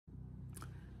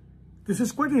This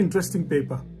is quite an interesting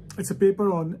paper. It's a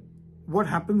paper on what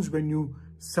happens when you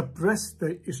suppress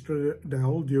the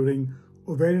estradiol during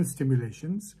ovarian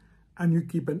stimulations and you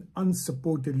keep an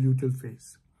unsupported luteal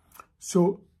phase.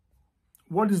 So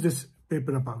what is this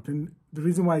paper about? And the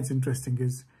reason why it's interesting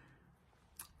is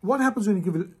what happens when you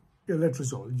give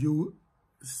letrozole? You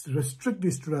restrict the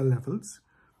estradiol levels.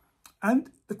 And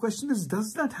the question is,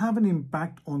 does that have an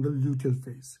impact on the luteal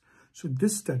phase? So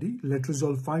this study,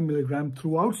 letrozole 5 mg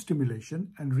throughout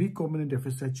stimulation and recombinant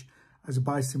FSH as a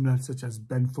biosimilar such as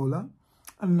Benfola,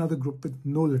 and another group with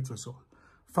no letrozole.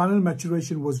 Final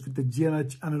maturation was with the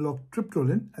GnRH analog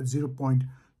triptolin at 0.2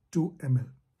 ml.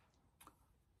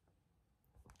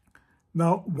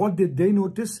 Now, what did they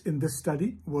notice in this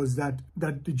study was that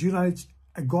the GnRH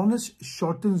agonist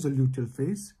shortens the luteal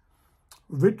phase.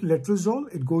 With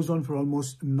letrozole, it goes on for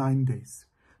almost 9 days.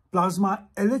 Plasma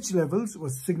LH levels were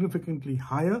significantly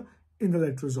higher in the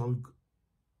letrozole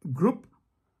group,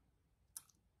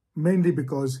 mainly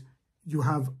because you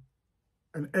have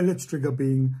an LH trigger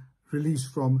being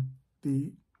released from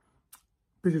the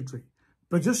pituitary.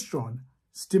 Progesterone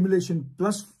stimulation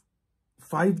plus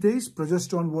 5 days,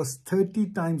 progesterone was 30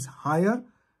 times higher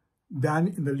than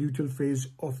in the luteal phase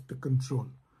of the control.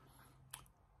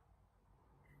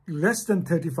 Less than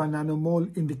 35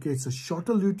 nanomole indicates a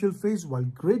shorter luteal phase, while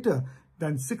greater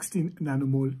than 16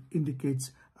 nanomole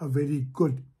indicates a very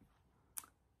good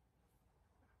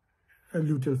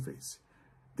luteal phase.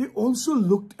 They also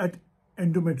looked at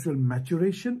endometrial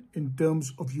maturation in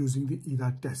terms of using the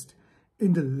ERA test.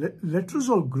 In the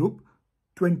letrozole group,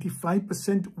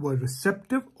 25% were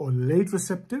receptive or late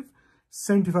receptive,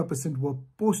 75% were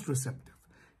post-receptive.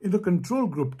 In the control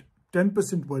group,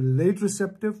 10% were late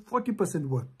receptive, 40%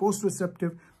 were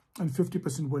post-receptive, and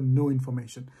 50% were no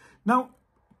information. Now,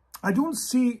 I don't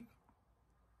see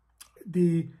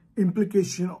the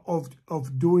implication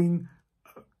of doing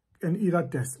an ERA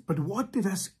test, but what it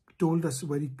has told us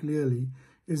very clearly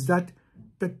is that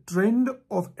the trend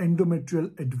of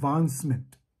endometrial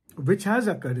advancement, which has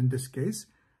occurred in this case,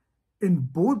 in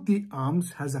both the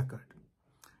arms has occurred.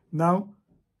 Now,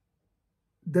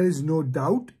 there is no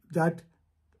doubt that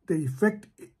the effect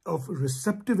of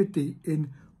receptivity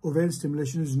in ovarian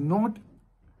stimulation is not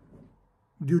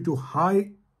due to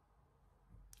high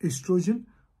estrogen,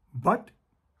 but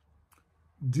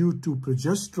due to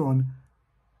progesterone,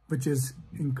 which is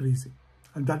increasing.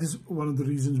 And that is one of the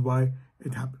reasons why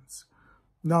it happens.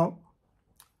 Now,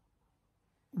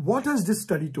 what has this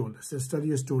study told us? The study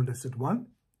has told us that one,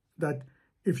 that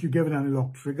if you give an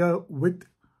analog trigger with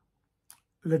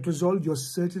letrozole, you're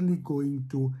certainly going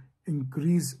to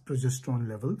increase progesterone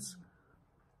levels.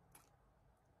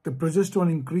 The progesterone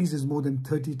increase is more than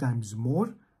 30 times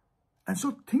more. And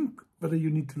so think whether you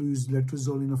need to use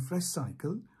letrozole in a fresh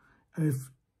cycle. And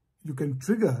if you can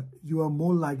trigger, you are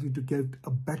more likely to get a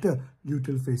better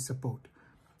luteal phase support.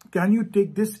 Can you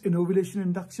take this in ovulation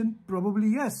induction? Probably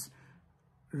yes.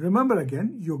 Remember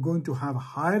again, you're going to have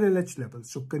higher LH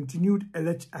levels, so continued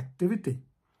LH activity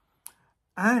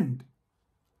and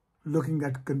looking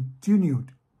at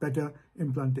continued better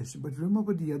implantation. But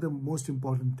remember the other most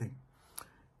important thing.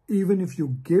 Even if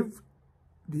you give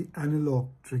the analog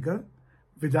trigger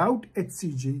without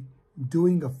HCG,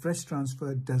 doing a fresh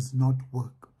transfer does not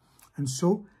work. And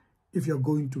so if you're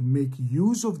going to make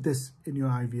use of this in your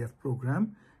IVF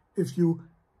program, if you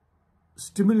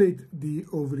stimulate the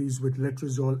ovaries with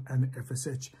letrozole and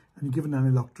FSH and give an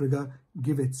analog trigger,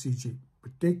 give HCG.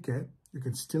 But take care, you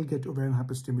can still get ovarian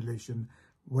hyperstimulation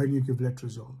when you give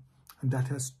letrozole. And that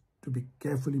has to be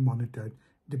carefully monitored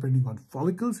depending on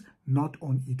follicles, not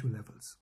on E2 levels.